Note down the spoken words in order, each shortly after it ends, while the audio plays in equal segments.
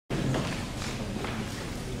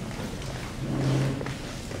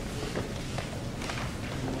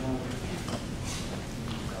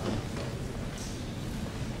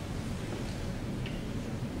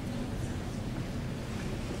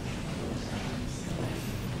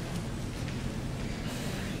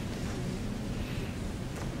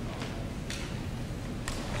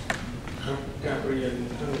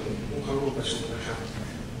เข้าร่วมประชุมนะครับ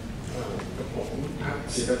กับผมทัก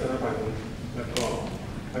ศิริรัตนบัณฑิตและก็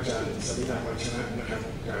อาจารย์สริตาปัญชนะนะครับ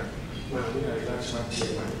จากมหาวิทยาลัยราชภัฏเชีย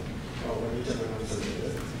งใหม่ก็วันนี้จะมานำเสนอ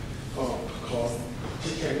ก็ขอ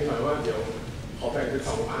ชี้แจงนิดหน่อยว่าเดี๋ยวขอแบ่งเป็น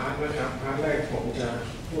2 พาร์ทนะครับพาร์ทแรกผมจะ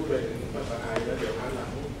พูดเป็นภาษาไทยแล้วเดี๋ยวพาร์ทหลัง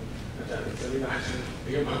อาจารย์สริตาจะเ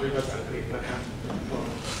รียกมาเป็นภาษาอังกฤษนะครับ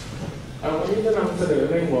วันนี้จะนำเสนอ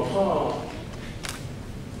ในหัวข้อ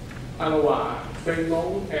Alowha,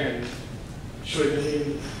 Beinmont and Shwe Tamin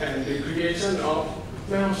and the creation of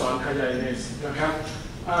Maehongson Yai-ness นะครับ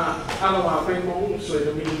Alowha Beinmont Shwe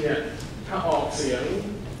Taminเนี่ยถ้าออกเสียง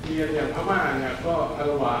เรียนอย่างพม่าเนี่ยก็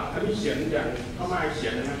Alowhaอันนี้เขียนอย่างพม่าเขี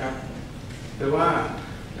ยนนะครับแต่ว่า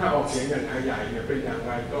ถ้าออกเสียงอย่างไทยใหญ่เนี่ยเป็นอย่างไ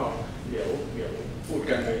รก็เดี๋ยวพูด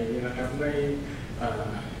กันในนี้นะครับใน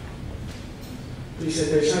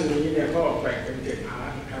presentation นี้เนี่ยก็แบ่งเป็น7 พาร์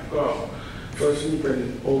ทนะครับก็ first นี่เป็น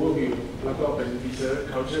overview แล้วก็เป็น research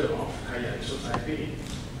culture of Thai society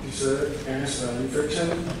research as a reflection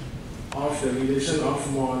of the relation of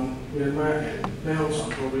Myanmar and Maehongson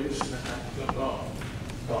province นะครับแล้วก็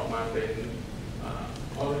ต่อมาเป็น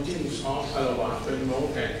origins of Alowha Beinmont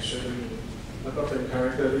and Shwe Tamin แล้วก็เป็น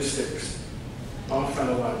characteristics of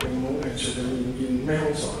Alowha Beinmont and Shwe Tamin in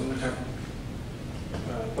Maehongson นะครับ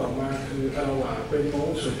ต่อมาคือ Alowha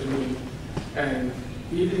Beinmont Shwe Tamin and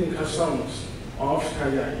eating customs of Thai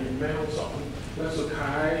in Maehongson และสุด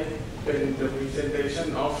ท้ายเป็น the presentation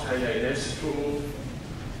of Yai-ness through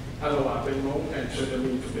Alowha Beinmont and Shwe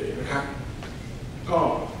Tamin today นะครับก็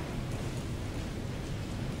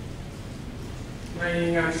ใน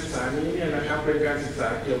งานศึกษานี้เนี่ยนะครับเป็นการศึกษา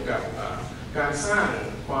เกี่ยวกับการสร้าง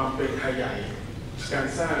ความเป็นไทยใหญ่การ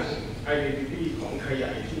สร้าง identity ของไทยให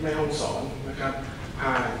ญ่ที่แม่ฮ่องสอนนะครับ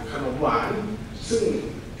ผ่านขนมหวานซึ่ง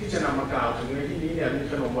ที่จะนำมากล่าวถึงในที่นี้เนี่ยมี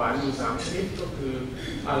ขนมหวานอยู่3 ชนิดก็คือ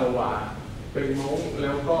Alowha Beinmont แ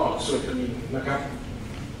ล้วก็Shwe Taminนะครับ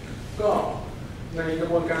ก็ในกระ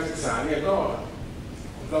บวนการศึกษาเนี่ยก็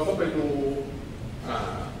เราก็ไปดู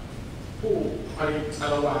ผู้ผลิต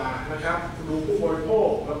Alowhaนะครับดูผู้บริโภ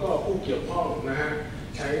คแล้วก็ผู้เกี่ยวข้องนะฮะ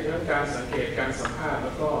ใช้ทั้งการสังเกตการสัมภาษณ์แ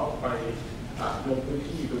ล้วก็ไปลงพื้น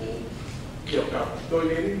ที่ดูเกี่ยวกับโดย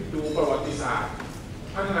เน้นดูประวัติศาสตร์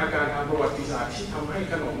พัฒนาการทางประวัติศาสตร์ที่ทำให้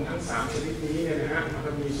ขนมทั้ง3 ชนิดนี้เนี่ยนะฮะ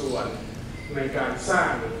มันมีส่วนในการสร้า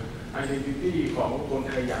ง identity ของคน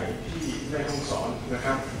ไทยใหญ่ที่แม่ฮ่องสอนนะค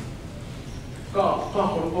รับก็ข้อ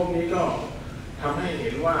ค้นพบนี้ก็ทำให้เ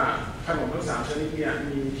ห็นว่าขนมทั้ง3 ชนิดเนี่ย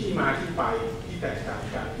มีที่มาที่ไปที่แตกต่าง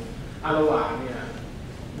กันAlowhaเนี่ย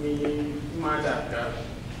มีมาจาก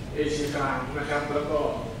เอเชียกลางนะครับแล้วก็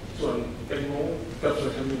ส่วนBeinmontกับShwe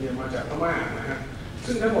Taminเนี่ยมาจากพม่านะฮะ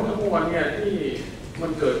ซึ่งทั้งหมดทั้งมวลเนี่ยที่มั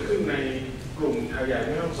นเกิดขึ้นในกลุ่มไทยใหญ่แ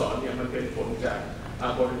ม่ฮ่องสอนเนี่ยมันเป็นผลจาก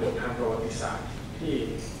บริบททางประวัติศาสตร์ที่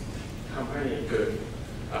ทำให้เกิด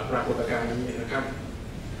ปรากฏการณ์นี้นะครับ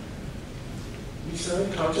Research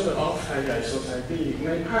culture of Thai society ใน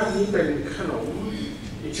ภาพนี้เป็นขนม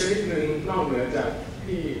อีกชนิดหนึ่งนอกเหนือจาก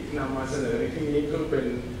ที่นำมาเสนอในที่นี้ก็เป็น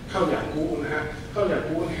ข้าวหยากูนะฮะข้าวหยา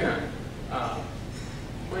กูเนี่ย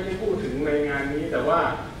ไม่ได้พูดถึงในงานนี้แต่ว่า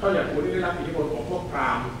ข้าวหยากูนี่ได้รับอิทธิพลของพวกพร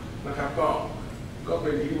าหมณ์นะครับก็เป็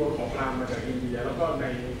นอิทธิพลของพราหมณ์มาจากอินเดียแล้วก็ใน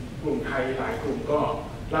กลุ่มไทยหลายกลุ่มก็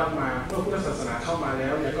รับมาเมื่อพุทธศาสนาเข้ามาแล้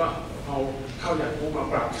วเนี่ยก็เอาข้าวหยากูมา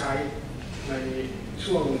ปรับใช้ใน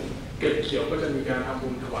ช่วงเก็บเกี่ยวก็จะมีการทำบุ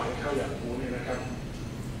ญถวายข้าวหยากูเนี่ยนะครับ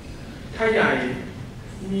ไทยใหญ่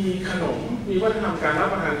มีขนมมีวัฒนธรรมการรับ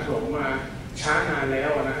ประทานขนมมาช้านานแล้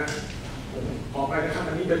วนะฮะขอไปนะครับ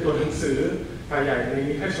อันนี้เป็นตัวหนังสือไทยใหญ่ใน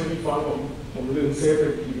นี้ถ้าช่วงนี้ฟอนผมลืมเซฟเป็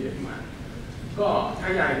น PDF มาก็ไท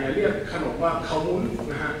ยใหญ่เนี่ยเรียกขนมว่าข้าวมุ้น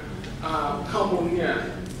นะฮะข้าวมุ้นเนี่ย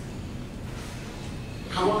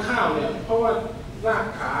คำว่าข้าวเนี่ยเพราะว่าราก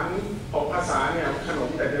ฐานของภาษาเนี่ยขนม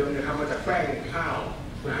แต่เดิมเนี่ยทำมาจากแป้งข้าว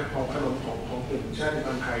นะฮะของขนมของกลุ่มชาติ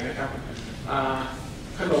พันธุ์ไทยนะครับ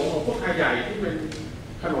ขนมของพวกไทยใหญ่ที่เป็น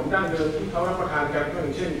ขนมดั้งเดิมที่เขารับประทานกันก็อย่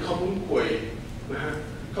างเช่นข้าวมุ้นข่วยนะฮะ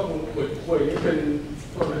ข้าวมุ้นข่วยนี่เป็น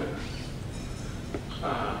พวกนั้น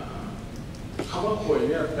คำว่าข่วย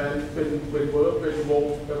เนี่ยเป็นเวิร์บเป็นวง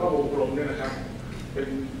แล้วก็วงกลมเนี่ยนะครับเป็น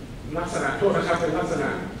ลักษณะโทษนะครับเป็นลักษณะ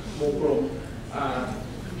วงกลม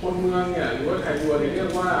คนเมืองเนี่ยหรือว่าไทยยัวเนี่ยเรีย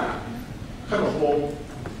กว่าขนมวง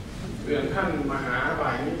เรื่องท่านมหาบ่า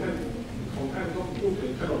ยนี้ท่านของท่านก็พูดถึ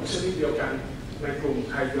งขนมชนิดเดียวกันในกลุ่ม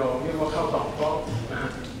ไทยยอเรียกว่าข้าวตอกเพาะนะฮ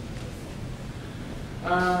ะ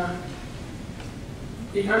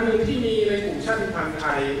อีกอันหนึ่งที่มีในกลุ่มชาติพันธุ์ไท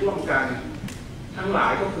ยร่วมกันทั้งหลา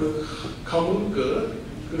ยก็คือข้าวมุ้นเก๋อ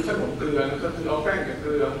คือขนมเกลือก็คือเอาแป้งกับเก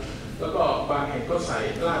ลือแล้วก็บางแห่งก็ใส่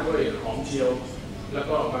ราดด้วยหอมเจียวแล้ว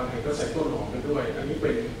ก็บางแห่งก็ใส่ต้นหอมไปด้วยอันนี้เ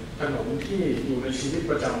ป็นขนมที่อยู่ในชีวิต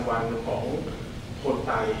ประจำวันของค คนไ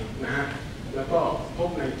ทยนะฮะแล้วก็พบ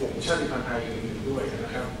ในกลุ่มชาติพันธุ์ไทยอื่นๆด้วยน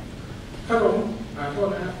ะครับขนมโทษ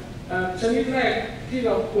นะฮะชนิดแรกที่เร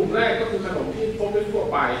ากลุ่มแรกก็คือขนมที่พบได้ทั่ว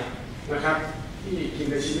ไปนะครับที่กิน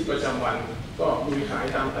ในชีวิตประจำวันก็มีขาย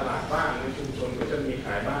ตามตลาดบ้างในชุมชนก็จะมีข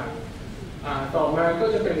ายบ้างต่อมาก็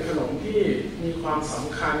จะเป็นขนมที่มีความส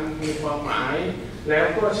ำคัญมีความหมายแล้ว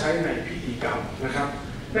ก็ใช้ในพิธีกรรมนะครับ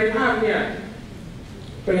ในภาพเนี่ย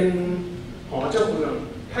เป็นหอเจ้าเมือง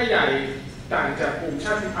ถ้าใหญ่ต่างจากกลุ่มช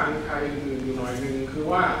าติพันธุ์ไทยอื่นอยู่หน่อยนึงคือ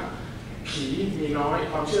ว่าผีมีน้อย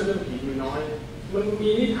ความเชื่อเรื่องผีมีน้อยมันมี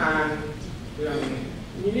นิทาน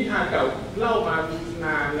เก่าเล่ามาน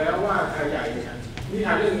านแล้วว่าไทยใหญ่เนี่ยนิท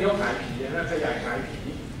านเรื่องนี้ขายผีนะไทยใหญ่ขายผี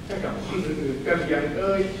ให้กับคนอื่นๆกันเรียน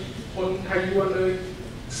คนไทยยวน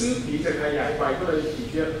ซื้อผีจากไทยใหญ่ไปก็เลยผี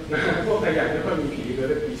เยอะนะพวกไทยใหญ่ไม่ค่อยมีผีเลย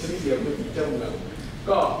แต่ผีชนิดเดียวคือผีเจ้าเมือง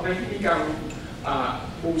ก็ในพิธีกรรม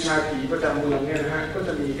บูชาผีประจำเมืองเนี่ยนะฮะก็จ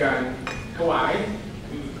ะมีการถวาย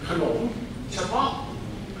ขนมเฉพาะ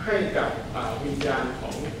ให้กับวิญญาณขอ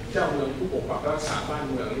งเจ้าเมืองผู้ปกปักรักษาบ้าน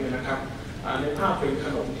เมืองเนี่ยนะครับในภาพเป็นข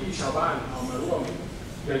นมที่ชาวบ้านเอามาร่วม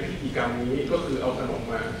ในพิธีกรรมนี้ก็คือเอาขนม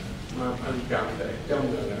มาผลิตกรรมแต่เจ้าเ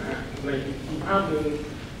มืองนะฮะในอีกภาพหนึ่ง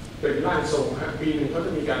เป็นร่างทรงฮะปีหนึ่งเขาจ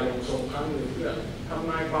ะมีการลงทรงครั้งหนึ่งเพื่อทำ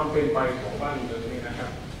นายความเป็นไปของบ้านเมืองนี่นะครั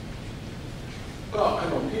บก็ข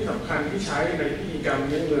นมที่สำคัญที่ใช้ในพิธีกรรมเ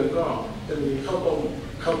ลี้ยงเมืองก็จะมีข้าวต้ม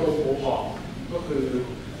โอหอกก็คือ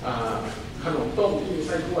ขนมต้มที่มีไ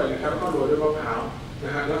ส้กล้วยนะครับก็โรยด้วยมะพร้าวน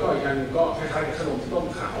ะฮะแล้วก็อีกอันนึงก็คล้ายๆกับขนมต้ม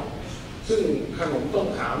ขาวซึ่งขนมต้ม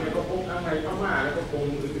ขาวเนี่ยก็พบทั้งในพม่าแล้วก็กลุ่ม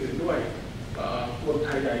อื่นๆด้วยคนไท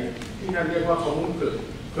ยใหญ่ที่นั่นเรียกว่าเขาเผือก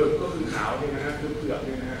ก็คือขาวเนี่ยนะฮะคือเผือกเ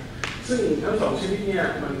นี่ยนะฮะซึ่งทั้งสองชนิดเนี่ย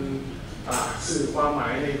มันสื่อความหมา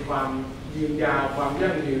ยในความยืนยาวความ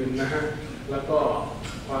ยั่งยืนนะฮะแล้วก็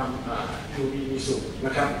ความอยู่ดีมีสุขน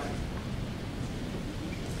ะครับ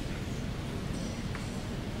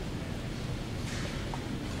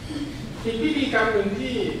อีกพิธีกรรมหนึ่ง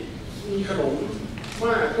ที่มีขนมม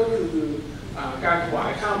ากก็คือการถวา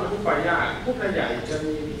ยข้าวมัทุปายาตพวกไทยใหญ่จะ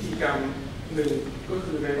มีพิธีกรรมหนึ่งก็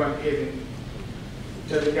คือในวันเพ็ญ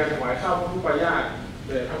จะเป็นการถวายข้าวมัทุปายาตแ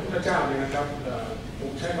ด่พระพุทธเจ้าเนี่ยนะครับผ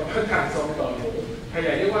มใช้คำว่าต่างซอมต่อหลงไทยให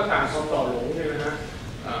ญ่เรียกว่าต่างซอมต่อหลงเนี่ยนะฮะ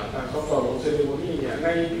ต่างซอมต่อหลงเซเลโมนี่เนี่ยใน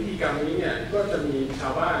พิธีกรรมนี้เนี่ยก็จะมีชา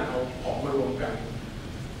วบ้านเอาของมารวมกัน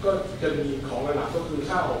ก็จะมีของหลักก็คือ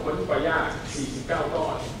ข้าวมัทุปายาต49 ก้อ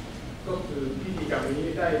นก็คือพิธีกรรมนี้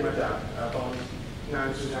ได้มาจากตอนงาน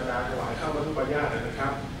สุชาดาถวายข้าวมัทุปายาตนะครั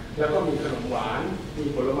บแล้วก็มีขนมหวานมี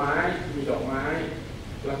ผลไม้มีดอกไม้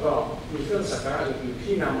แล้วก็มีเครื่องสักการะอื่นๆ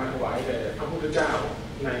ที่นำมาถวายแด่พระพุทธเจ้า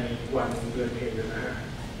ในวันเดือนเพ็ญนะฮะ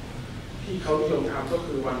ที่เขานิยมทำก็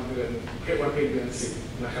คือวันเพ็ญเดือน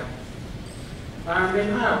10นะครับใน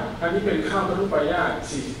ภาพอันนี้เป็นข้าวมัทุปายาต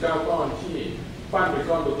49 ก้อนที่ปั้นเป็น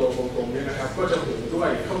ก้อนโตๆกลมๆเนี่ยนะครับก็จะหุงด้วย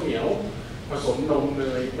ข้าวเหนียวผสมนมเน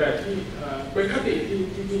ยแบบที่เป็นคติ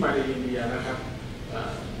ที่มาจากอินเดียนะครับ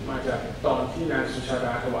มาจากตอนที่นางสุชาด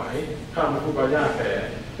าถวายข้าวมัทุปายาตแต่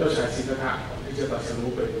เจ้าชายสิทธัตถะก่อนที่จะตรัสรู้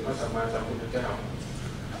เป็นพระสัมมาสัมพุทธเจ้า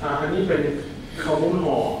อันนี้เป็นข้าวมุ้น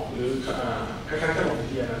ห่อหรือคล้ายๆขนมเ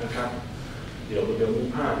ทียนนะครับเดี๋ยวมี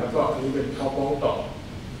ภาพแล้วก็อันนี้เป็นข้าวป้องต่อ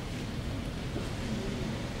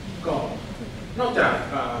ก็นอกจาก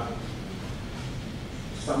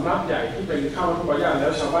สำรับใหญ่ที่เป็นข้าวมัทุปายาตแล้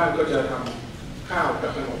วชาวบ้านก็จะทำข้าวกั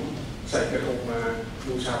บขนมใส่กระทงมา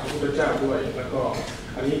บูชาพระพุทธเจ้าด้วยแล้วก็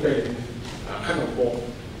อันนี้เป็นขนมบง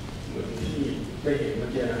เหมือนที่ได้เห็นเมื่อ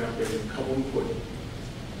กี้นะครับเป็นข้าวมุ้นกุ่น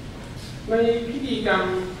ในพิธีกรรม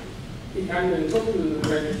อีกอันหนึ่งก็คือ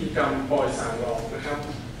ในพิธีกรรมปอยสางรองนะครับ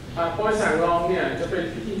ปอยสางรองเนี่ยจะเป็น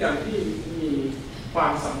พิธีกรรมที่มีควา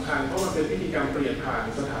มสำคัญเพราะมันเป็นพิธีกรรมเปลี่ยนผ่าน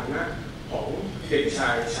สถานะของเด็กชา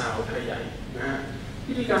ยชาวไทยใหญ่นะฮะ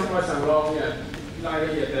พิธีกรรมปอยสางรองเนี่ยรายล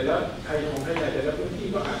ะเอียดแต่ละไทยของไทยใหญ่แต่ละพื้นที่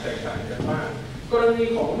ก็อาจแตกต่างกันบ้างกรณี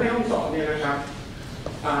ของแม่ฮ่องสอนเนี่ยนะครับ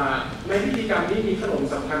ในพิธีกรรมนี้มีขนม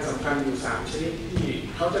สำคัญอยู่3 ชนิดที่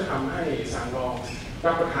เขาจะทำให้สางรอง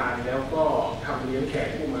รับประทานแล้วก็ทำเลี้ยงแขก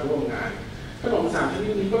ผู้มาร่วมงานขนม3 ชนิ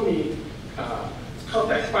ดนี้ก็มีข้าว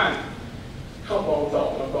แตกปั้นข้าวบองตอ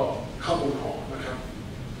กแล้วก็ข้าวมูลห่อนะครับ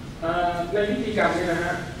ในพิธีกรรมนี้นะฮ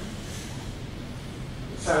ะ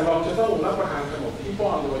สางรองจะต้องรับประทานขนมที่ป้อ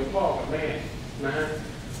นโดยพ่อกับแม่นะฮะ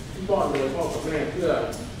ที่ป้อนโดยพ่อกับแม่เพื่อ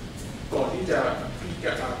ก่อนที่จะ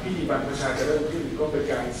พิธีบรรพชาจะเริ่มขึ้นก็เป็น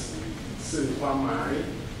การสื่อความหมาย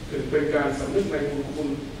ถึงเป็นการสำนึกในบุญคุณ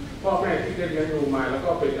พ่อแม่ที่ได้เลี้ยงดูมาแล้วก็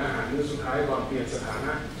เป็นอาหารมื้อสุดท้ายก่อนเปลี่ยนสถาน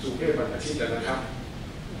ะสู่เพศบรรพชิตนะครับ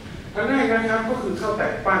อันแรกนะครับก็คือข้าวแต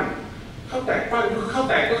กปั้นข้าวแตกปั้นคือข้าว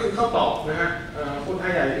แตกก็คือข้าวตอกนะฮะคนไท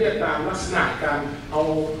ยใหญ่เรียกตามลักษณะการเอา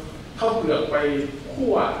ข้าวเปลือกไปคั่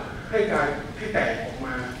วให้แตกออกม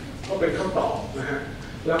า ก็เป็นข้าวตอกนะฮะ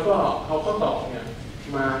แล้วก็เอาข้าวตอกเนี่ย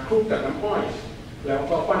มาคลุกกับน้ำอ้อยแล้ว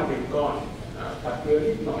ก็ปั้นเป็นก้อนตัดเกลือ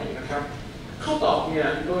นิดหน่อยนะครับข้าวตอกเนี่ย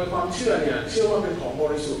โดยความเชื่อว่าเป็นของบ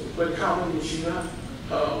ริสุทธิ์เป็นข้าวไม่มีเชื้อ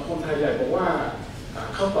คนไทยใหญ่บอกว่า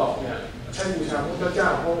ข้าวตอกเนี่ยใช้บูชาพระพุทธเจ้า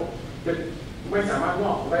เพราะเป็นไม่สามารถง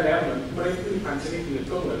อกได้แล้วเหมือนไม่ได้พืชพันธุ์ชนิดอื่น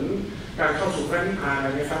ก็เหมือนการเข้าสู่พระนิพพานอะไร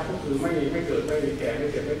นะครับก็คือไม่เกิดไม่แก่ไม่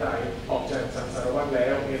เจ็บไม่ตายออกจากสังสารวัฏแล้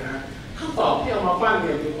วเนี่ยนะฮะข้าวตอกที่เอามาปั้นเ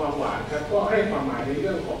นี่ยมีความหวานครับก็ให้ความหมายในเ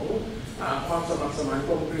รื่องของความสมัครสมานก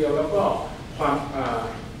ลมเกลียวแล้วก็ค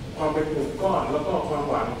วามเป็นกลุ่มก้อนแล้วก็ความ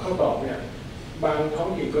หวานของข้าวตอกเนี่ยบางท้อง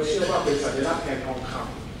ถิ่นก็เชื่อว่าเป็นสัญลักษณ์แทนทองค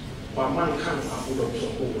ำความมั่งคั่งความอุดมส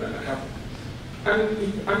มบูรณ์นะครับ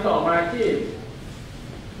อันต่อมาที่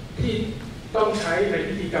ต้องใช้ใน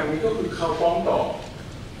พิธีกรรมนี้ก็คือข้าวป้องต่อ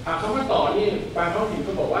คำว่าต่อนี่บางท้องถิ่น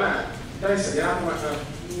ก็บอกว่าได้สัญลักษณ์มา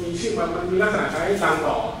มีชื่อมันมีลักษณะคล้ายตัง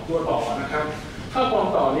ต่อตัวต่อนะครับข้าวป้อง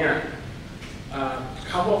ต่อเนี่ย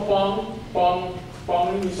คำว่าป้อง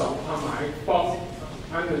นี่มีสองความหมายป้อง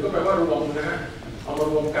อันหนึ่งก็แปลว่ารวมนะฮะเอามา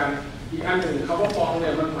รวมกันอีกอันหนึ่งคำว่าป้องเนี่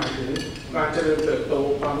ยมันหมายถึงการเจริญเติบโต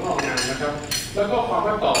ความงอกงามนะครับแล้วก็ความ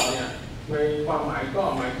ว่าต่อเนี่ยในความหมายก็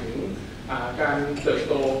หมายถึงการเติบ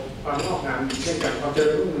โตความงอกงามเช่นกันความเจริญ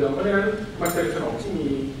รุ่งเรืองเพราะฉะนั้นมันเป็นขนมที่มี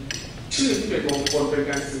ชื่อที่เป็นมงคลเป็น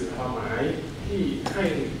การสื่อความหมายที่ให้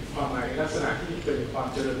ความหมายลักษณะที่เป็นความ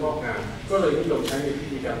เจริญงอกงามก็เลยนิยมใช้ในพิ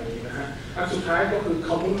ธีกรรมนี้นะฮะอันสุดท้ายก็คือ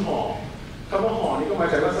ข้าวมุ้นห่อคำว่าห่อนี่ก็มา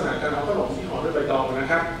จากลักษณะการเอาขนมที่ห่อด้วยใบตองนะ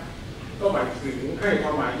ครับก็หมายถึงให้คว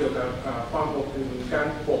ามหมายเกี่ยวกับความอบอุ่นการ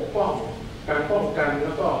ปกป้องการป้องกันแ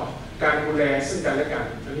ล้วก็การดูแลซึ่งกันและกัน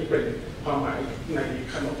อันนี้เป็นความหมายใน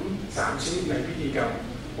ขนม3ชนิดในพิธีกรรม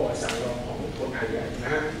ปล่อยสังรองของคนไทยใหญ่น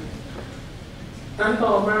ะฮะอัน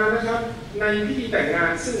ต่อมานะครับในพิธีแต่งงา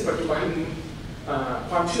นซึ่งปัจจุบัน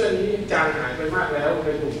ความเชื่อนี้จางหายไปมากแล้วใน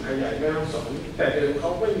กลุ่มไทยใหญ่แม่ฮ่องสอนแต่เดิมเขา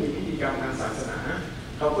ไม่มีพิธีกรรมทางศาสนา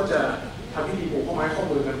เขาก็จะทำพิธีผูกข้อไม้ข้อ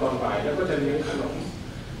มือกันตอนบ่ายแล้วก็จะเลี้ยงขนม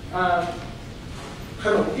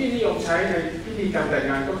ที่นิยมใช้ในพิธีกรรมแต่ง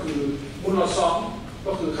งานก็คือมุนลอซอม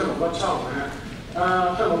ก็คือขนมลอดช่องนะฮะ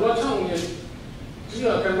ขนมลอดช่องเนี่ยเชื่อ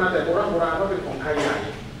กันมาแต่โบราณว่าเป็นของไทยใหญ่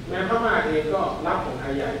แม้พม่าเองก็รับของไท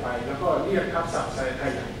ยใหญ่ไปแล้วก็เรียกทับศัพท์ใส่ไท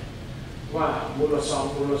ยใหญ่ว่ามุนลอซอง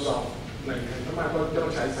ในพม่าก็ต้อ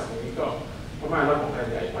งใช้ศัพท์นี้ก็พม่ารับของไทย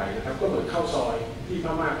ใหญ่ไปนะครับก็เหมือนข้าวซอยที่พ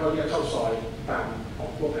ม่าก็เรียกข้าวซอยตามของ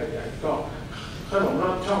พวกไทยใหญ่ก็ขนมล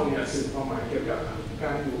อดช่องเนี่ยสื่อความหมายเกี่ยวกับกา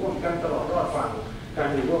รอยู่ร่วมกันตลอดรอดฝั่งการ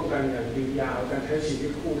อยู่ร่วมกันอย่างยืนยาวการใช้ชีวิ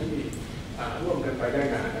ตคู่ที่ร่วมกันไปได้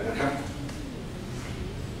นานนะครับ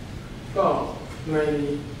ก็ใน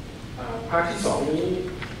ภาคที่2นี้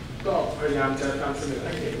ก็พยายามจะนำเสนอใ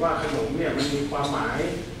ห้เห็นว่าขนมเนี่ยมันมีความหมาย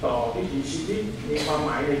ต่อวิถีชีวิตมีความห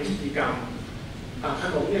มายในพิธีกรรมข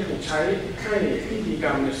นมเนี่ยถูกใช้ให้พิธีกร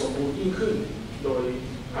รมเนี่ยสมบูรณ์ยิ่งขึ้นโดย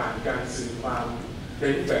ผ่านการสื่อความใน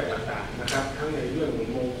รูปแบบต่างๆนะครับทั้งในเรื่อง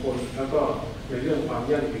มงคลแล้วก็ในเรื่องความ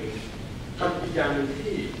ยั่งยืนคำอีกอย่างหนึ่ง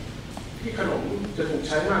ที่ขนมจะถูกใ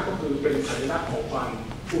ช้มากก็คือเป็นสัญลักษณ์ของความ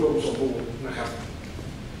อุดมสมบูรณ์นะครับ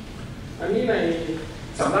อันนี้ใน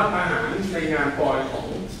สำหรับอาหารในงานปอยของ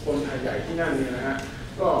คนไทยใหญ่ที่นั่นเนี่ยนะฮะ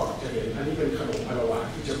ก็จะเห็นอันนี้เป็นขนมอลาวา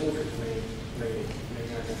ที่จะพูดถึงใน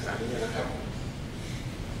งานศึกษานี้นะครับ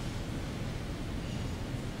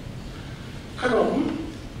ขนม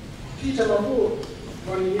ที่จะมาพูด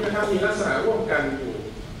วันนี้นะครับมีลักษณะร่วมกันอยู่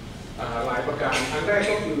หลายประการอันแรก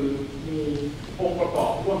ก็คือมีองค์ประกอ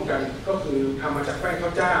บร่วมกันก็คือทำมาจากแป้งข้า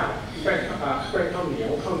วเจ้าแป้งข้าวเหนีย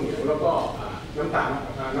วแล้วก็น้ำตา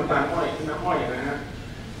ลอ้อยน้ำอ้อยนะฮะ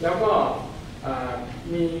แล้วก็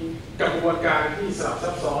มีกระบวนการที่สลับ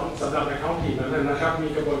ซับซ้อนสำหรับในท้องถิ่นนั้นนะครับมี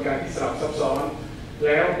กระบวนการที่สลับซับซ้อนแ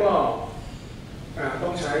ล้วก็ต้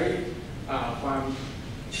องใช้ความ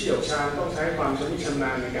เชี่ยวชาญต้องใช้ความชำนิชำน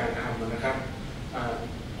าญในการทำนะครับ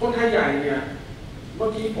คนไทยใหญ่เนี่ยเมื่อ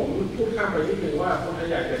กี้ผมพูดข้ามไปนิดนึงว่าคนไทย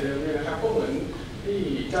ใหญ่แต่เดิมเนี่ยนะครับก็เหมือนที่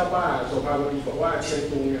เจ้าป้าโสภาวดีบอกว่าเชียง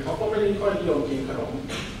ตุงเนี่ยเขาก็ไม่ได้ค่อยนิยมกินขนม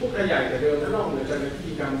พวกไทยใหญ่แต่เดิมถ้านอกเหนือจากในพิ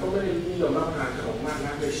ธีกรรมก็ไม่ได้นิยมรับประทานขนมมาก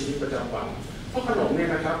นักในชีวิตประจำวันเพราะขนมเนี่ย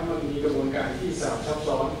นะครับมันมีกระบวนการที่สลับซับ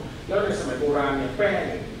ซ้อนแล้วในสมัยโบราณเนี่ยแป้ง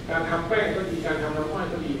การทำแป้งก็ดีการทำน้ำอ้อย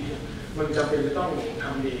ก็ดีมันจำเป็นจะต้องท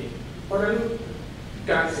ำเองเพราะฉะนั้น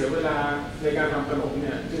การเสียเวลาในการทำขนมเ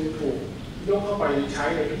นี่ยจึงถูกยกเข้าไปใช้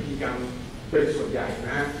ในพิธีกรรมเป็นส่วนใหญ่น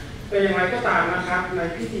ะฮะแต่อย่างไรก็ตามนะครับใน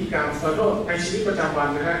พิธีกรรมในชีวิตประจำวัน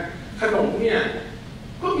นะฮะขนมเนี่ย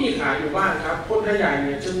ก็มีขายอยู่บ้างครับคนไทยใหญ่เ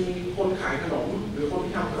นี่ยจะมีคนขายขนมหรือคน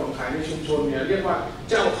ที่ทำขนมขายในชุมชนเนี่ยเรียกว่า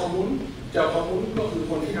เจ้าขมุ้นก็คือ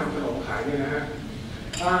คนที่ทำขนมขายเนี่ยนะฮะ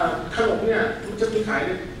ขนมเนี่ยมันจะมีขายใน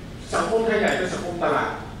สังคมไทยใหญ่เป็นสังคมตลา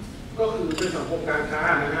ดก็คือเป็นสังคมการค้า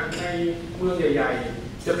นะฮะในเมืองใหญ่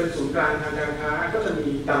ๆ จะเป็นศูนย์กลางทางการค้าก็จะมี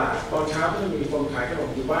ตลาดตอนเช้าก็จะมีคนขายขนม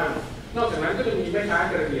อยู่บ้างนอกจากนั้นก็จะมีแม่ค้า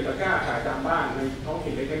กระเดียดตะกร้าขายตามบ้านในท้อง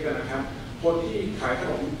ถิ่นเล็กๆกันนะครับคนที่ขายข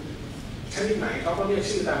นมชนิดไหนเขาก็เรียก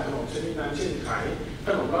ชื่อตามขนมชนิดนั้นเช่นขายข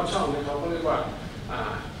นมลอดช่องเนี่ยเขาก็เรียกว่า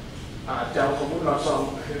เจ้าของมุ้งลอดช่อง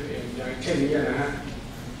อย่างเช่นนี้นะฮะ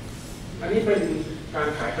อันนี้เป็นการ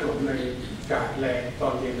ขายขนมในกาดแรงตอ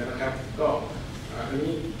นเย็นนะครับก็อัน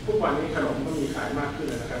นี้ทุกวันนี้ขนมก็มีขายมากขึ้น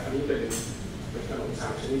นะครับอันนี้เป็นขนม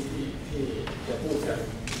3 ชนิดที่จะพูดกัน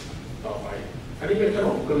ต่อไปอันนี้เป็นขน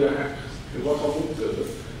มเกลือฮะหรือว่าข้าวมุ้งเกลือ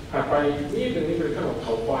ถัดไปนี่เป็นขนมเข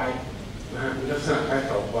าควายนะฮะมีลักษณะคล้ายเ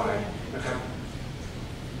ขาควายนะครับ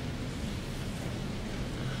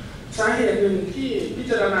สาเหตุหนึ่งที่พิ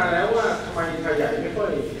จารณาแล้วว่าทำไมไทยใหญ่ไม่ค่อย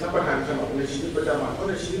รับประทานขนมในชีวิตประจำวันเพราะ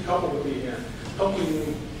ในชีวิตเขาปกติเนี่ยเขากิ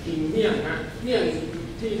นเมี่ยงฮะเมี่ยง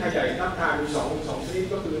ที่ไทยใหญ่รับทานมีสองชนิด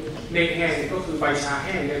ก็คือเนยแห้งก็คือใบชาแ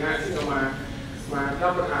ห้งเนี่ยนะซึ่งเอามารั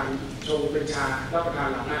บประทานชงเป็นชารับประทาน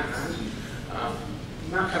หลังอาหาร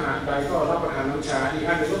หน้าขนาดใดก็รับประทานน้ำชาอีก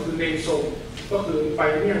อันหนึ่งก็คือเนยทรงก็คือใบ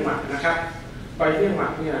เมี่ยงหมักนะครับใบเมี่ยงหมั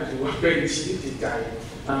กเนี่ยถือว่าเป็นชีวิตจิตใจ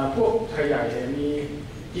พวกไทยใหญ่มี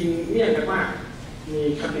กินเมี่ยงกันมากมี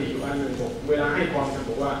คติอยู่อันหนึ่งบอกเวลาให้พรกัน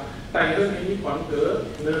บอกว่าแต่เรื่องให้มีขวัญเก๋อ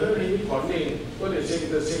เนื้อให้มีขวัญเองก็เดี๋ยวเซ็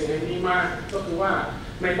งให้มีมาก็คือว่า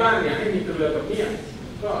ในบ้านเนี่ยให้มีเกลือกับเมี่ยง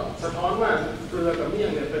ก็สะท้อนว่าเกลือกับเมี่ยง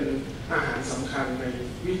เนี่ยเป็นอาหารสำคัญใน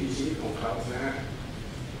วิถีชีวิตของเขานะฮะ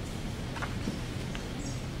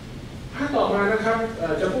ถ้าต่อมานะครับ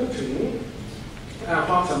จะพูดถึงค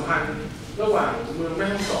วามสัมพันธ์ระหว่างเมืองแม่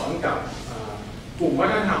ฮ่องสอนกับกลุ่มวั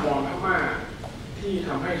ฒนธรรมมอญพม่าที่ท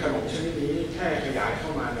ำให้ขนมชนิดนี้แพร่ขยายเข้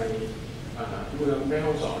ามาในเมืองแม่ฮ่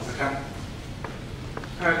องสอนนะครับ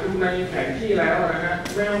หากดูในแผนที่แล้วนะฮะ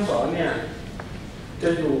แม่ฮ่องสอนเนี่ยจะ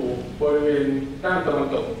อยู่บริเวณด้านตะวัน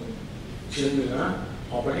ตกเฉียงเหนือ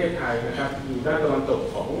ของประเทศไทยนะครับอยู่ด้านตะวันตก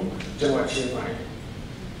ของจังหวัดเชียงใหม่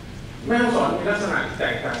แม่ฮ่องสอนมีลักษณะแต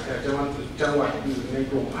กต่างจากจังหวัดอื่นใน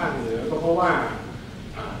กลุ่มภาคเหนือก็เพราะว่า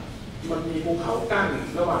มันมีภูเขากั้น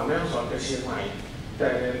ระหว่างแม่ฮ่องสอนกับเชียงใหม่แต่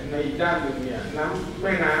ในอีกด้านหนึ่งเนี่ยน้ำแ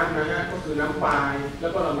ม่น้ำนะฮะก็คือน้ำปายแล้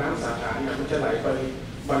วก็ลำน้ำสาขาเนี่ยมันจะไหลไป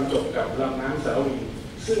บรรจบกับลำน้ำสารวิน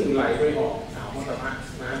ซึ่งไหลไปออกอ่าวมัตตมะ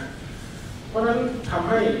นะฮะเพราะฉะนั้นทำ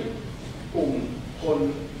ให้กลุ่มคน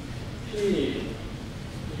ที่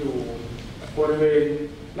อยู่บริเวณ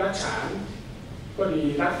รัชฉานก็ดี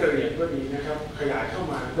รัฐกะเหรี่ยงก็ดีนะครับขยายเข้า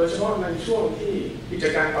มาโดยเฉพาะในช่วงที่กิจ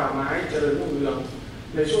การป่าไม้เจริญรุ่งเรือง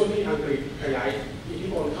ในช่วงที่อังกฤษขยายอิทธิ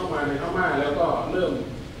พลเข้ามาในพม่าแล้วก็เริ่ม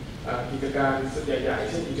กิจการใหญ่ๆ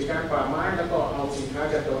เช่นกิจการป่าไม้แล้วก็เอาสินค้า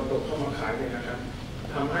จากตะวันตกเข้ามาขายเนี่ยนะครับ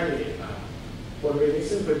ทำให้บริเวณนี้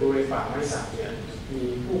ซึ่งเป็นบริเวณป่าไม้สักเนี่ยมี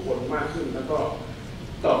ผู้คนมากขึ้นแล้วก็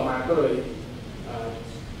ต่อมาก็เลย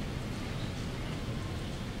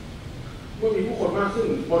เมื่อมีผู้คนมากขึ้น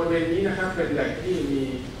บริเวณนี้นะครับเป็นแหล่งที่มี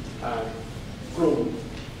กลุ่ม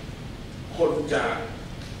คนจาก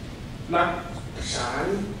รัฐฉาน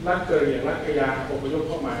รัฐกะเหรี่ยงรัฐกะยาอพยพ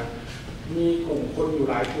เข้ามามีกลุ่มคนอยู่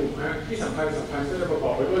หลายกลุ่มฮะที่สำคัญก็จะประกอ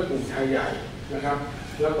บไปด้วยกลุ่มไทยใหญ่นะครับ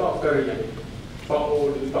แล้วก็กะเหรี่ยงปอโอ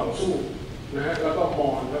หรือต่องสู้นะฮะแล้วก็ม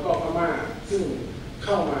อญแล้วก็พม่าซึ่งเ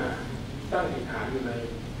ข้ามาตั้งถิ่นฐานอยู่ใน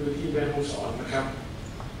พื้นที่แม่ฮ่องสอนนะครับ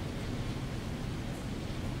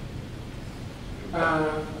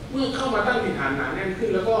เมื่อเข้ามาตั้งถิ่นฐานหนาแน่นขึ้น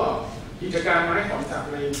แล้วก็กิจการไม้ขอนสัก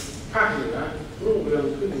ในภาคเหนือรุ่งเรือง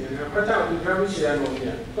ขึ้นนะครับพระเจ้าอินทรวิเชียรนนท์เ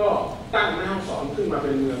นี่ยก็ตั้งแม่ฮ่องสอนขึ้นมาเป็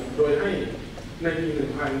นเมืองโดยให้ในปี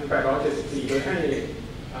 1874 โดยให้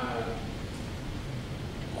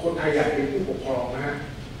คนไทยใหญ่เป็นผู้ปกครองนะฮะ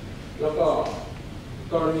แล้วก็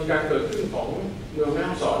กรณีการเกิดขึ้นของเมืองแม่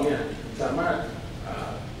ฮ่องสอนเนี่ยสามารถ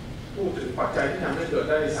พูดถึงปัจจัยที่ทำให้เกิด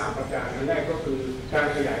ได้3ประการอันแรกก็คือการ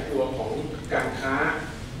ขยายตัวของการค้า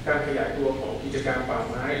การขยายตัวของกิจการป่า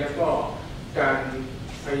ไม้แล้วก็การ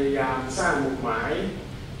พยายามสร้างหมุดหมาย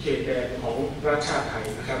เขตแดนของรัฐชาติไทย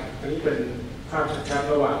นะครับอันนี้เป็นภาพชัด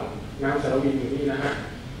ๆระหว่างน้ำสารวินอยู่นี่นะฮะ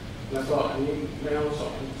แล้วก็อันนี้แม่ฮ่องสอ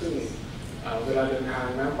นซึ่งเวลาเดินทาง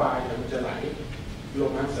น้ำปายมันจะไหลล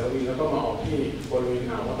งน้ำสารวินแล้วก็มาออกที่บริเวณ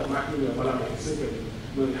อ่าวมัตตมะที่เมืองมะละแมงซึ่งเป็น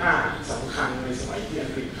เมืองท่าสำคัญในสมัยที่อั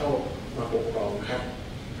งกฤษเข้ามาปกครองครับ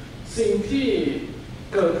สิ่งที่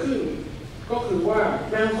เกิดขึ้นก็คือว่า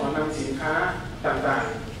แม่ฮ่องสอนนำสินค้าต่าง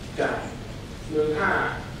ๆจากเมืองท่า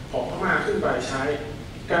ของพม่าขึ้นไปใช้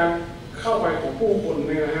การเข้าไปของผู้คนเ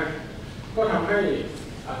นี่ยนะฮะก็ทำให้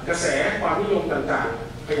กระแสความนิยมต่าง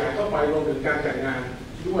ๆขยายเข้าไปรวมถึงการแต่งงาน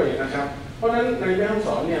ด้วยนะครับเพราะฉะนั้นในแม่ฮ่องส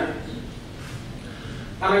อนเนี่ย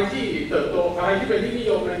อะไรที่เติบโตอะไรที่เป็นที่นิ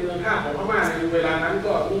ยมในเมืองท่าของพม่าในเวลานั้น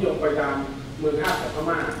ก็นิยมไปตามเมืองท่าของพ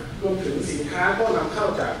ม่ารวมถึงสินค้าก็นำเข้า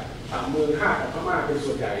จาก เมืองท่าของพม่าเป็น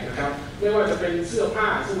ส่วนใหญ่นะครับไม่ว่าจะเป็นเสื้อผ้า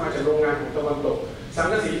ซึ่งมาจากโรงงานของตะวันตกสัง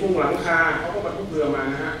กะสีมุงหลังคาเขาก็บรรทุกเรือมา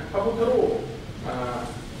นะฮะพระพุทธรูป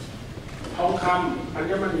ทองคำอั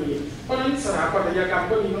ญมณีเพราะฉะนั้นสถาปัตยกรรม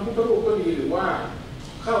ก็ดีพระพุทธรูปก็ดีหรือว่า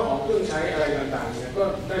ข้าวของเครื่องใช้อะไรต่างๆเนี่ยก็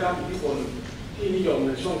ได้รับอิทธิพลที่นิยมใ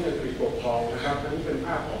นช่วงที่อังกฤษปกครองนะครับอันนี้เป็นภ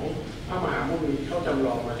าพของพระมหามุนีเขาจำล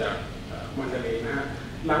องมาจากมันเดเลย์นะฮะ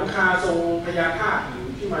หลังคาทรงพญาธาตุหรือ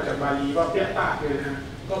ที่มาจากบาลีว่าเปียตาเนี่ยนะฮะ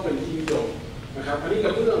ก็เป็นที่นิยมนะครับอันนี้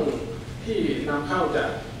กับเรื่องที่นำเข้าจาก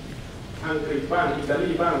อังกฤษบ้างอิตาลี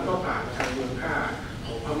บ้างก็ผ่านทางเมืองท่าข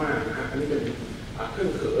องพม่านะฮะอันนี้เป็นเครื่อง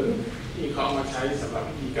เขินที่เขาเอามาใช้สำหรับ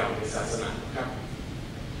พิธีกรรมในศาสนาครับ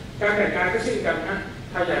การแต่งกายก็เช่นกันนะ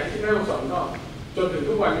ไทยใหญ่ที่แม่ฮ่องสอนก็จนถึง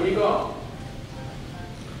ทุกวันนี้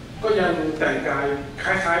ก็ยังแต่งกายค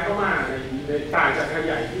ล้ายๆพม่าในต่างจากไทยใ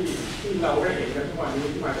หญ่ที่เราได้เห็นกันทุกวันนี้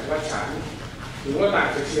ที่มาจากวัดฉานหรือว่าต่าง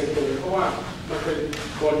จากเชียงตุงเพราะว่ามันเป็น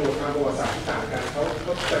บริบททางประวัติศาสตร์ที่ต่างกันเขา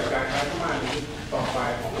แต่งกายคล้ายพม่านี้ต่อไป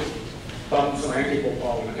ของตอนสมัยอังกฤษปกคร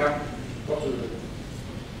องนะครับก็คือ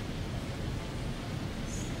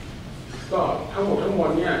ก็ทั้งหมดทั้งมว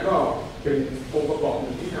ลเนี่ยก็เป็นองค์ประกอบห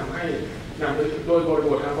นึ่งที่ทำให้นำโดยบริบ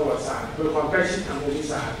ททางประวัติศาสตร์โดยความใกล้ชิดทางภูมิ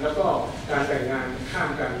ศาสตร์แล้วก็การแต่งงานข้าม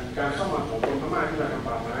กันการเข้ามาของคนพม่าที่มาทำ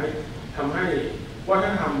ป่าไม้ทำให้วัฒ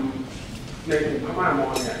นธรรมในกลุ่มพม่ามอ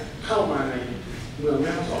ญเนี่ยเข้ามาในเมืองแม่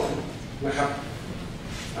ฮ่องสอนนะครับ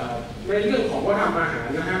ในเรื่องของวัฒนธรรมอาหาร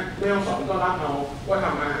นะฮะแม่ฮ่องสอนก็รับเอาวัฒนธร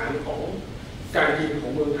รมอาหารของการกินขอ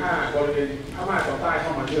งเมืองท่าบริเวณพม่าตอนใต้เข้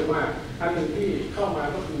ามาเยอะมากอันหนึ่งที่เข้ามา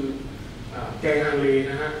ก็คือแกงฮังเล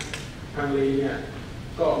นะฮะฮังเลเนี่ย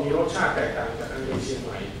ก็มีรสชาติแตกต่างจากฮังเลเชียงให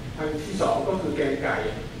ม่อันที่สองก็คือแกงไก่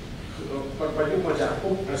คือประยุกต์มาจากพว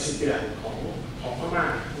กอาซิเปียนของพม่า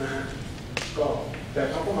นะฮะก็แต่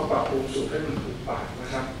เขาก็มาปรับปรุงสูตรให้มันถูกปากนะ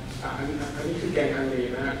ครับอันนี้คือแกงฮังเล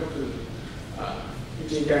นะฮะก็คือจ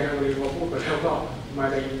ริงๆแกงฮังเลพอพูดไปแล้วก็มา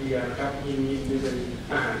จากอินเดียนะครับมีเป็น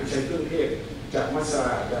อาหารที่ใช้เครื่องเทศจากมัสล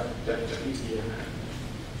าจากอินเดียนะฮะ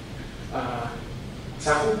ส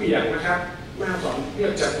าคูเปียกนะครับแม่สอนเรีย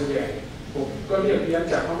กจากกุแดงผมก็เรียกเรียน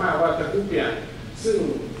จากพม่าว่าตะกุเปียกซึ่ง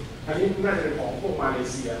อันนี้น่าจะเป็นของพวกมาเล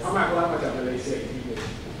เซียพม่าก็รับมาจากมาเลเซียอีกทีหนึ่ง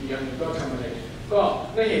อีกอย่างนึงก็ทำอะไรก็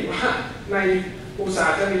ได้เห็นว่าในอุตสาห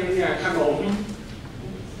กรรมเนี่ยขนม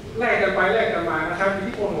แลกกันไปแลกกันมานะครับอิท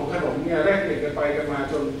ธิพลของขนมเนี่ยแลกเปลี่ยนกันไปกันมา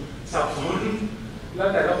จนสับสนแล้ว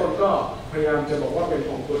แต่ละคนก็พยายามจะบอกว่าเป็นข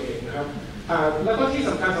องตัวเองนะครับแล้วก็ที่ส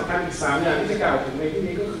ำคัญอีก3อย่างที่จะกล่าวถึงในที่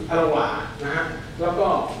นี้ก็คืออาละวานะฮะแล้วก็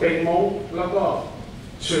เป็นมงแล้วก็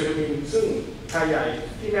เชยมินซึ่งไทยใหญ่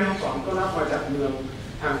ที่แม่ฮ่องสอนก็รับมาจากเมือง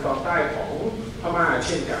ทางตอนใต้ของพม่าเ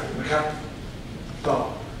ช่นกันนะครับก็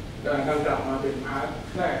ดังกล่าวมาเป็นพาร์ท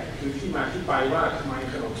แรกคือที่มาที่ไปว่าทำไม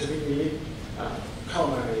ขนมชนิดนี้เข้า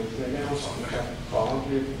มาในแม่ฮ่องสอนนะครับขอ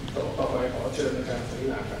ต่อไปขอเชิญอาจารย์สริ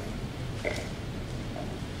ราครับ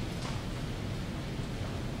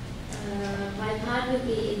My part will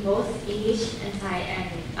be in both English and Thai, and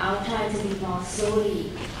I'll try to be more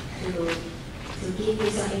slowly to give you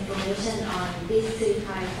some information on this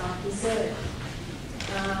Thai thought research.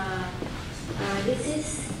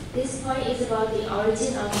 This point is about the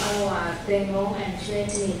origin of Alowha, Beinmont and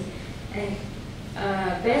Shwe, and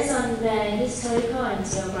based on the historical and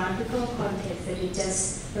geographical context that we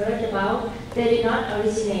just heard about, they did not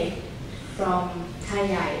originate from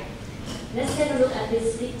Thai. Let's take a look at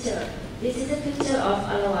this picture. This is a picture of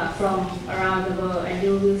Alowha from around the world, and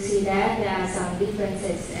you will see that there are some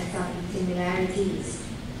differences and some similarities.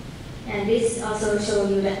 And this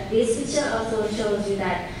picture also shows you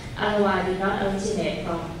that Alowha did not originate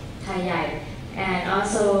from Thai, and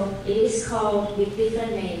also it is called with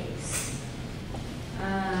different names.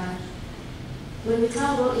 When we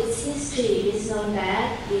talk about its history, it is known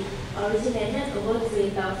that it originated over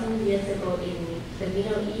 3,000 years ago in the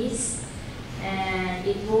Middle East, and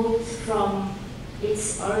it moved from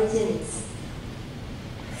its origins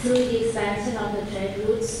through the expansion of the trade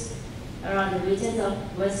routes around the regions of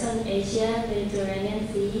Western Asia, Mediterranean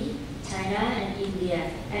Sea, China, and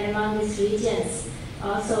India. And among these regions,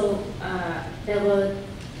 also there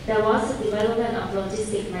was a development of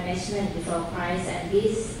logistic management before Christ, and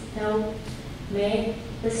this helped make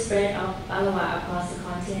the spread of Alowha across the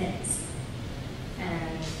continents.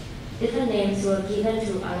 And different names were given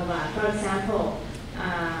to Alowha. For example,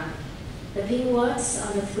 the pink words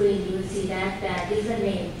on the screen, you will see that there are different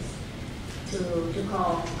names to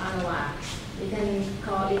call Alowha. We can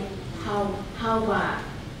call it Hawa,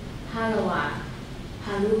 Halawa,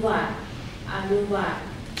 Haluwa, Aluwa,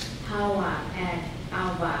 Hawa, and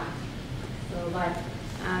Alwa. So, but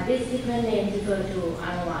these different names refer to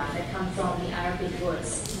Alowha that come from the Arabic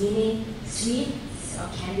words meaning sweet or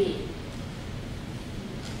candy.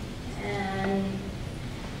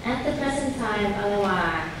 At the present time,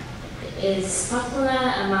 Alowha is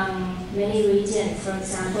popular among many regions, for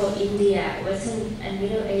example, India, Western and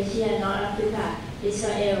Middle Asia, North Africa,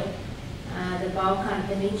 Israel, the Balkan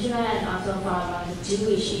Peninsula, and also for among the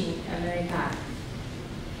Jewish in America.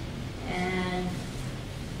 And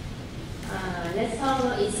let's talk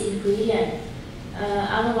about its ingredient.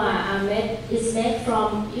 Alowha is made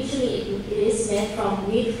from, usually it is made from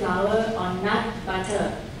wheat flour or nut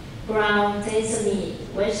butter, ground sesame,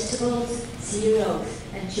 vegetables, cereals,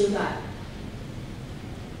 and sugar.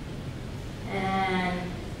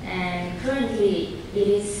 And currently it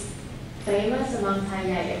is famous among Thai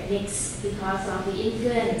ethnics because of the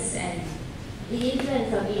influence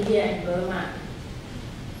of India and Burma.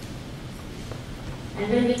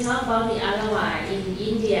 And when we talk about the Alowha in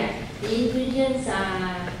India, the ingredients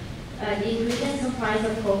comprise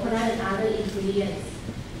of coconut and other ingredients.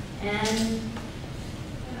 And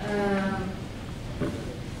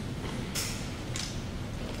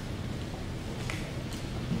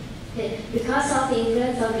because of the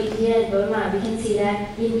influence of India and Burma, we can see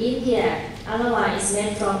that in India, Alowha is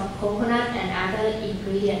made from coconut and other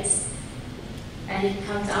ingredients. And it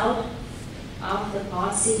comes out of the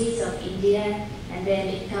port cities of India, and then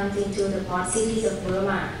it comes into the port cities of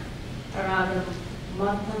Burma, around the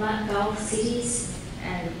Montama Gulf cities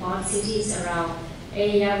and the port cities around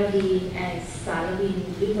Ayeyarwady and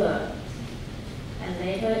Salawin River. And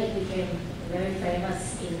later it became very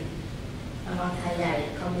famous among Thai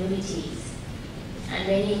communities and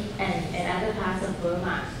other parts of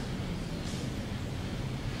Burma.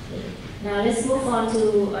 Now let's move on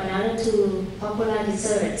to another two popular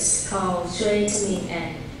desserts called Shwe Tamin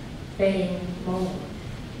and Beinmont.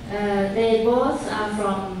 They both are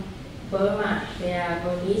from Burma. They are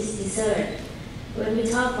Burmese dessert. When we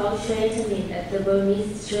talk about Shwe Tamin, the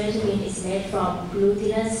Burmese Shwe Tamin is made from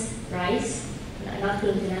glutinous rice, not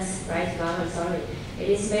glutinous rice flour, sorry. It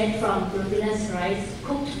is made from glutinous rice,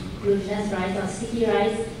 cooked glutinous rice or sticky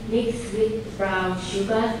rice mixed with brown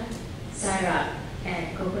sugar, syrup,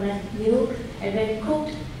 and coconut milk. And when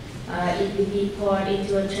cooked, it will be poured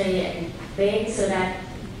into a tray and baked so that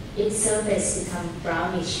its surface becomes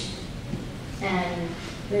brownish. And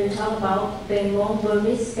when we talk about Beinmont,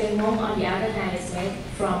 Burmese Beinmont on the other hand is made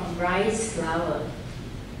from rice flour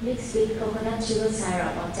mixed with coconut sugar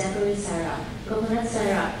syrup or jaggery syrup. Coconut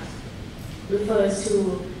syrup refers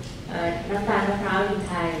to namtaan maprao in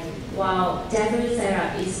Thai, while jaggery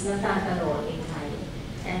syrup is namtaan talo in Thai.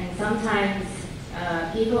 And sometimes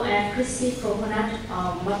people add crispy coconut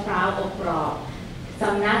or maprao or grog.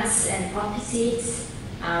 Some nuts and poppy seeds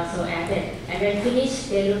are also added. And when finished,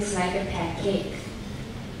 they look like a pancake.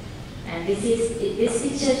 And this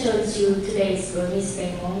picture shows you today's Burmese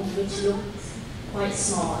Beinmont, which looks quite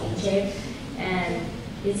small in shape. And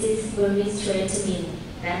this is Burmese Shwe Tamin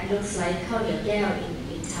that looks like khao liao gyao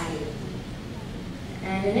in Thai.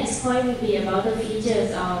 And the next point will be about the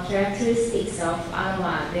features or characteristics of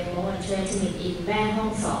Alowha, Beinmont and Shwe Tamin in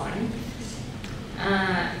Maehongson.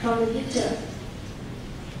 From the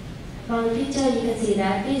picture, you can see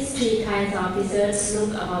that these three kinds of desserts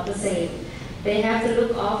look about the same. They have the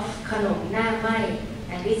look of khanom na mai,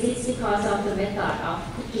 and this is because of the method of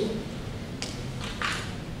cooking.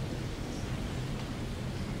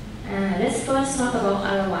 Let's first talk about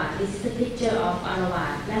Alowha. This is the picture of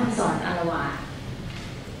Alowha, Maehongson Alowha.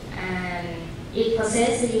 And it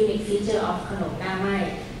possesses the unique feature of khanom na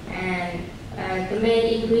mai. And the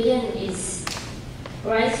main ingredient is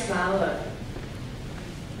rice flour.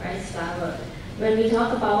 When we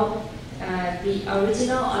talk about the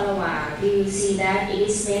original Alowha, we will see that it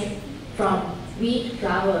is made from wheat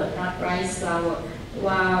flour, not rice flour.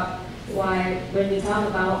 While when we talk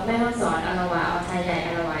about Maehongson Alowha or Thai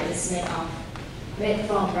Alowha, it is made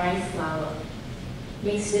from rice flour,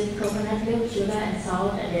 mixed with coconut milk, sugar, and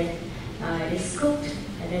salt, and then it is cooked,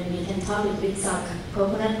 and then we can top it with some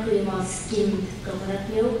coconut cream or skimmed coconut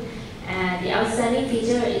milk. And the outstanding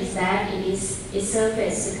feature is that its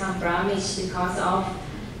surface becomes brownish because of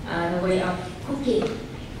the way of cooking.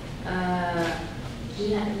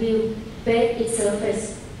 We'll make its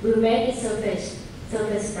surface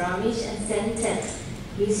brownish and scented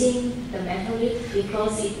using the metal lid. We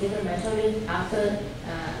close it with a metal lid after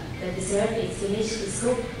the dessert is finished, is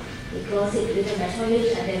cooked. We close it with a metal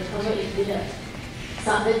lid and then cover it with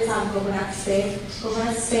some coconut paste.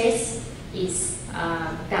 Coconut paste is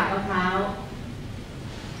gap maprao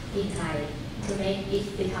in Thai to make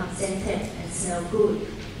it become scented and smell good.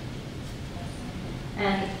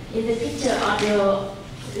 And in the picture on your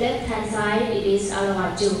left hand side, it is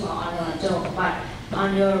Alowha Jung or Alowha Jong, but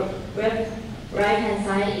on your right hand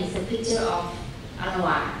side is the picture of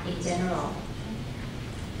Alowha in general.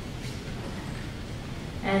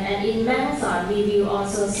 And in Maehongson, we will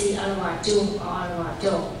also see Alowha Jung or Alowha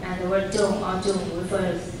Jong. And the word Jong or Jung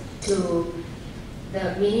refers to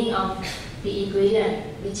the meaning of the ingredient,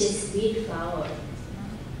 which is wheat flour.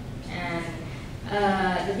 And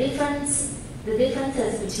the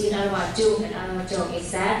differences between Alowha Jung and Alowha Jong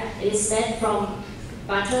is that it is made from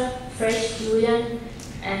butter, fresh durian,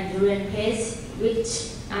 and durian paste, which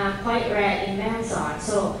are quite rare in Maehongson.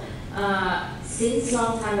 So since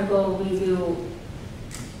long time ago, we will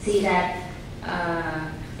see that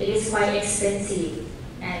it is quite expensive.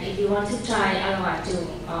 And if you want to try Alowha Jung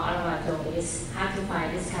or Alowha Jong, it is hard to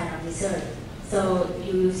find this kind of dessert. So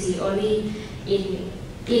you will see only in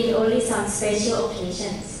only some special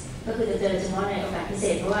occasions ก็คือจะเจอเฉพาะในโอกาสพิเศ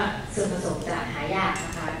ษเพราะว่าส่วนผสมจะหายากน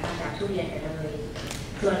ะคะมาจากทุเรียนกันเลย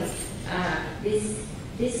ส่วน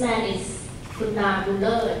this man is คุณตาบุลเล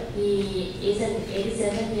อร์ he is an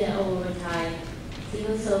 87-year-old retired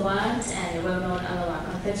civil servant and well-known Alowha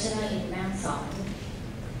confectioner in Maehongson.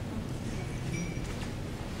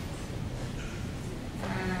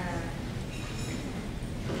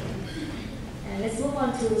 Let's move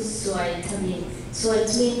on to Shwe Tamin. Shwe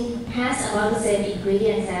Tamin has about the same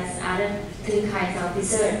ingredients as other three kinds of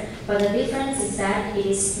dessert, but the difference is that it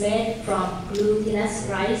is made from glutinous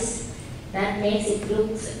rice that makes it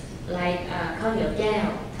look like ข้าวเหนียวแก้ว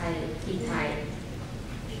Thai in Thai.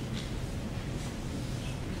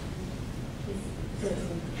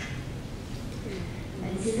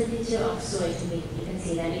 And this is a picture of Shwe Tamin. You can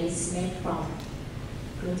see that it is made from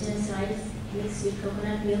glutinous rice mixed with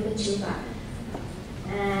coconut milk and sugar.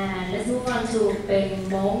 And let's move on to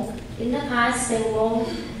Beinmont. In the past, Beinmont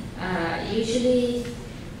usually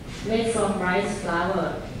made from rice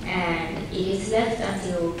flour, and it is left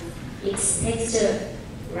until its texture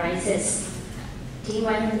rises. ทิ้งไ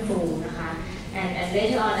ว้ให้มันฟูนะคะ and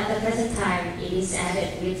later on at the present time it is added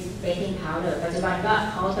with baking powder ปัจจุบันก็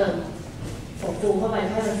เขาเติมผงฟูเข้าไป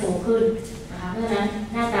เพื่อให้มันฟูขึ้นนะคะเพราะฉะนั้น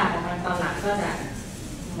หน้าตาของมันตอนหลังก็จะ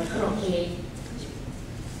เหมือนขนมเค้ก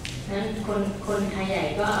นั้นคนไทยใหญ่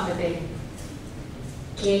ก็เอาไปเป็น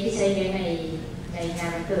เค้กที่ใช้เลี้ยงในงาน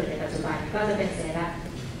วันเกิดในปัจจุบันก็จะเป็นสัญลักษณ์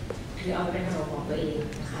คือเอาไปเป็นขนมของตัวเอง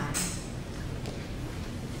นะคะ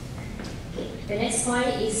The next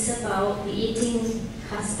point is about the eating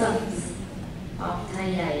customs of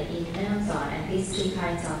Thai-Tai in Maehongson and these three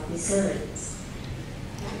kinds of desserts.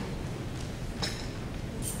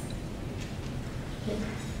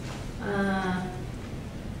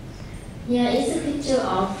 Here is a picture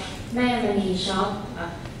of Meridien shop, a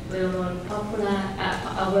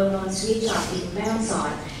well-known sweet shop in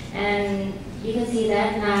Maehongson, and you can see that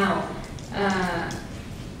now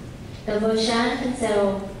the merchant can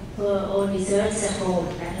sell her own desserts at home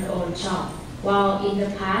at her own shop, while in the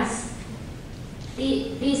past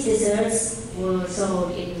these desserts were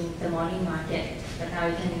sold in the morning market, but now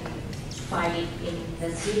you can find it in the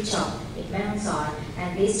sweet shop in Maehongson, and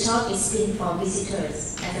this shop is seen for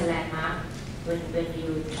visitors as a landmark when you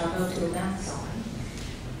travel to Maehongson.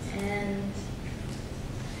 And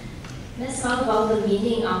let's talk about the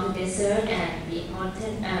meaning of the dessert and the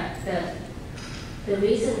important the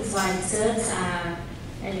reasons why desserts are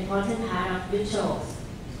an important part of rituals.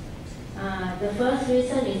 The first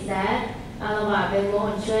reason is that Alowha,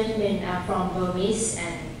 Beinmont and Shwe are from Burmese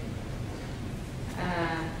and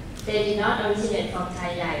they did not originate from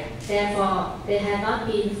Thai-Tai. Therefore, they have not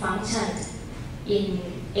been functioned in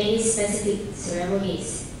any specific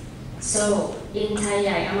ceremonies. So, in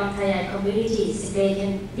Thai-Tai, among Thai-Tai communities,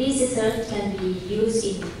 these desserts can be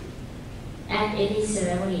used at any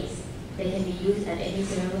ceremonies. They can be used at any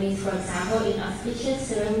ceremonies. For example, in auspicious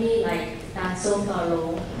ceremony like Tan Som To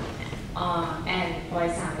Long and Poi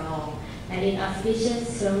Sam Long, and in auspicious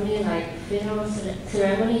ceremony like funeral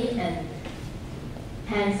ceremony and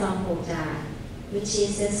Han Som Pong Ja, which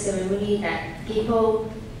is a ceremony that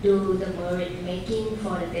people do the merit making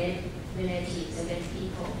for the dead relatives of dead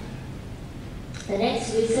people. The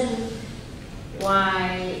next reason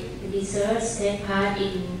why the desserts take part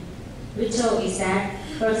in ritual is that,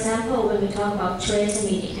 for example, when we talk about Shwe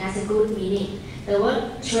Tamin, it has a good meaning. The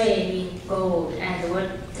word Shwe means gold, and the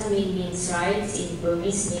word Tamin means rice in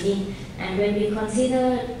Burmese meaning. And when we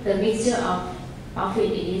consider the mixture of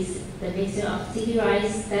it, it is the mixture of sticky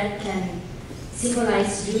rice that can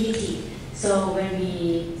symbolize unity. So when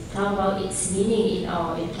we talk about its meaning in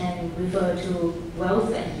all, it can refer to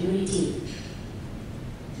wealth and unity.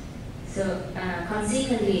 So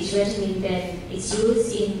consequently, Shwe Tamin then is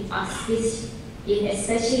used in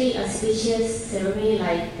especially auspicious ceremony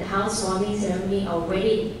like the housewarming ceremony or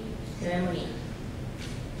wedding ceremony.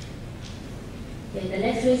 Okay, the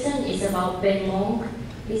next reason is about Beinmont.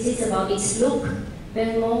 This is about its look.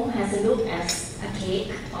 Beinmont has a look as a cake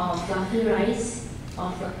or fluffy rice or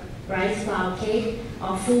rice flour cake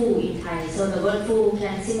or fu in Thai. So the word fu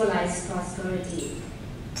can symbolize prosperity.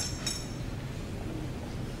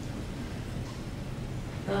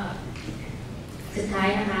 ก็สุดท้าย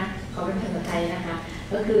นะคะขอเป็นภาษาไทยนะคะ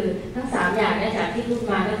ก็คือทั้ง3อย่างเนี่ยจากที่พูด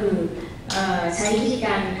มาก็คือใช้วิธีก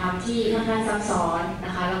ารทำที่ค่อนข้างซับซ้อนน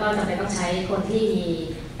ะคะแล้วก็จำเป็นต้องใช้คนที่มี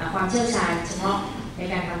ความเชี่ยวชาญเฉพาะใน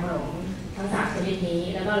การทำขนมทั้ง3ชนิดนี้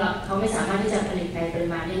แล้วก็เขาไม่สามารถที่จะผลิตในปริ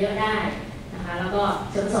มาณเยอะๆได้นะคะแล้วก็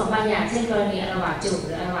ส่วนผสมบางอย่างเช่นกรณีอลาวาจุ่มห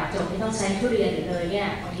รืออลาวาจมที่ต้องใช้ทุเรียนหรือเลยเนี่ย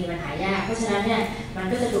บางทีมันหายากเพราะฉะนั้นเนี่ยมัน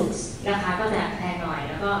ก็จะถูกราคาก็จะแพงหน่อย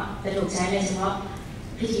แล้วก็จะถูกใช้ในเฉพาะ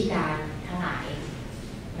พิธีการทั้งหลาย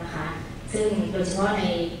นะคะซึ่งโดยเฉพาะใน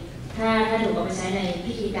ถ้าถูกเอาไปใช้ใน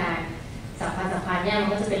พิธีการสำคัญเนี่ยมัน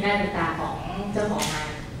ก็จะเป็นหน้าเป็นตาของเจ้าของงาน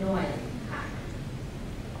ด้วยค่ะ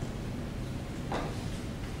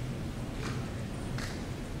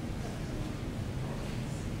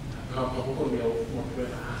ขอบคุณเดียวหมดเว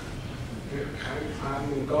ลาครั้งพาร์ท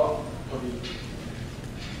นึงก็พอดี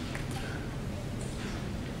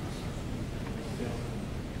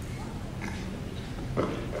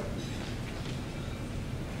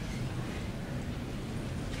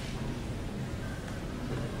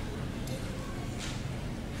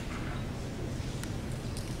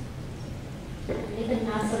นี่เป็นพ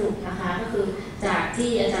าร์ทสรุปนะคะก็คือจากที่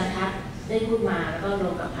อาจารย์ทัศน์ได้พูดมาแล้วก็ร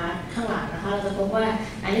วมกับพาร์ทข้างหลังนะคะเราจะพบว่า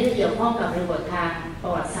อันนี้จะเกี่ยวข้องกับบริบททางปร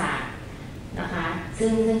ะวัติศาสตร์นะคะซึ่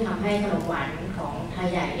งทำให้ขนมหวานของไทย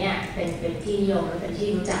ใหญ่เนี่ยเป็นที่นิยมและเป็นที่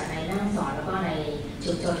รู้จักในแม่ฮ่องสอนแล้วก็ใน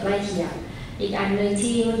ชุมชนใกล้เคียงอีกอันหนึ่ง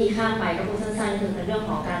ที่เมื่อกี้ข้ามไปก็พูดสั้นๆคือเป็นเรื่อง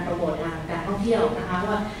ของการโปรโมททางการท่องเที่ยวนะคะ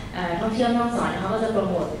ว่าท่องเที่ยวแม่ฮ่องสอนเขาก็จะโปร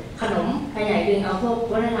โมทขนมไทยใหญ่ดึงเอาพวก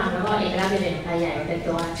วัฒนธรรมแล้วก็เอกลักษณ์เด่นของไทยใหญ่เป็น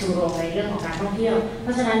ตัวชูโรงในเรื่องของการท่องเที่ยวเพร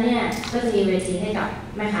าะฉะนั้นเนี่ยก็จะมีเวทีให้กับ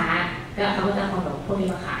แม่ค้าก็เขาก็จะขนมพวกนี้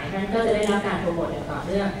มาขายนั้นก็จะได้รับการโปรโมทอย่างต่อเ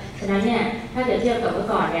นื่องฉะนั้นเนี่ยถ้าเกิดเทียบกับเมื่อ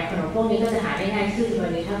ก่อนเนี่ยขนมพวกนี้ก็จะหาได้ง่ายขึ้นวั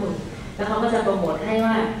นนี้ถ้าคุณแล้วเขาก็จะโปรโมทให้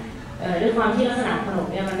ว่าด้วยความที่ลักษณะขนม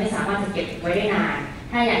เนี่ยมันไม่สามารถจะเก็บไว้ได้นาน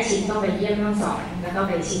ถ้าอยากชิมต้องไปเยี่ยมแม่ฮ่องสอนแล้วก็ไ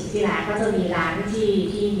ปชิมที่ร้านก็จะมีร้านที่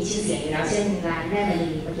มีชื่อเสียงอยู่แล้วเช่นร้านแม่มณี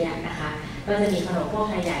เมื่อกี้นะคะก็จะมีขนมพวก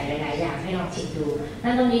ไทยใหญ่หลายๆอย่างให้ลองชิมดู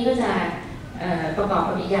นั่นตรงนี้ก็จะประกอบ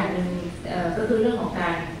กับอีกอย่างหนึ่งก็คือเรื่องของกา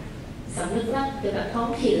รสำนึกรักเกี่ยวกับท้อง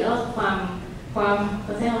ถิ่นแล้วความเข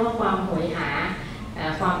าใช้คำว่าความโหยหา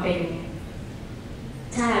ความเป็น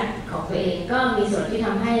ชาติของตัวเองก็มีส่วนที่ท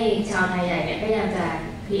ำให้ชาวไทยใหญ่เนี่ยพยายามจะ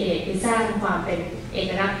คือสร้างความเป็นเอ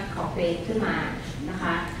กลักษณ์ของตัวเองขึ้นมานะค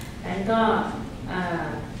ะนั้นก็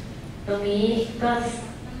ตรงนี้ก็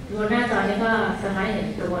บนหน้าจอนี้ก็สามารถเห็น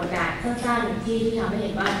กระบวนการสั้นๆที่ทำให้เ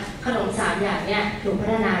ห็นว่าขนม3อย่างเนี่ยถูกพั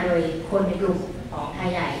ฒนาโดยคนในกลุ่มของไทย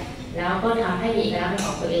ใหญ่แล้วก็ทำให้มีเอกลักษณ์ข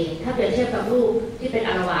องตัวเองถ้าเปรียบเทียบกับรูปที่เป็น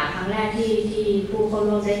อลาวาครั้งแรกที่ผู้เข้า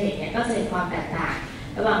ร่วมได้เห็นเนี่ยก็จะเห็นความแตกต่าง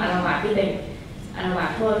ระหว่างอลาวาที่เป็นอลาวา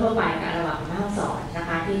ทั่วไปกับอลาวาของแม่ฮ่องสอนนะค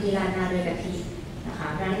ะที่ราดหน้าด้วยกะทินะคะ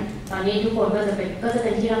เพราะฉะนั้นตอนนี้ทุกคนก็จะเ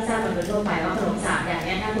ป็นที่รับทราบกันโดยทั่วไปว่าขนม3อย่าง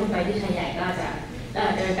นี้ถ้าคุณไปที่ไทยใหญ่ก็จะ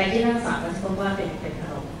เดินไปที่แม่ฮ่องสอนก็จะพบว่าเป็นข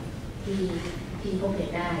นมที่พบเห็น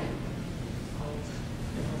ได้ของ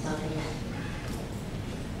ชาวไทยใหญ่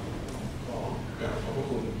ขอบพระ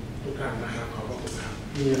คุณทุกท่านนะครับขอบพระคุณครับ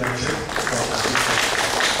มีอะไรเช็คขอถาม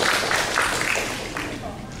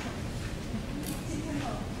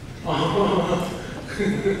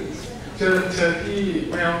เชิญที่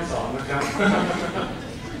แม่ฮ่องสอนนะครับ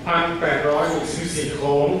 1,864 โ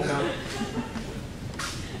ค้งครับ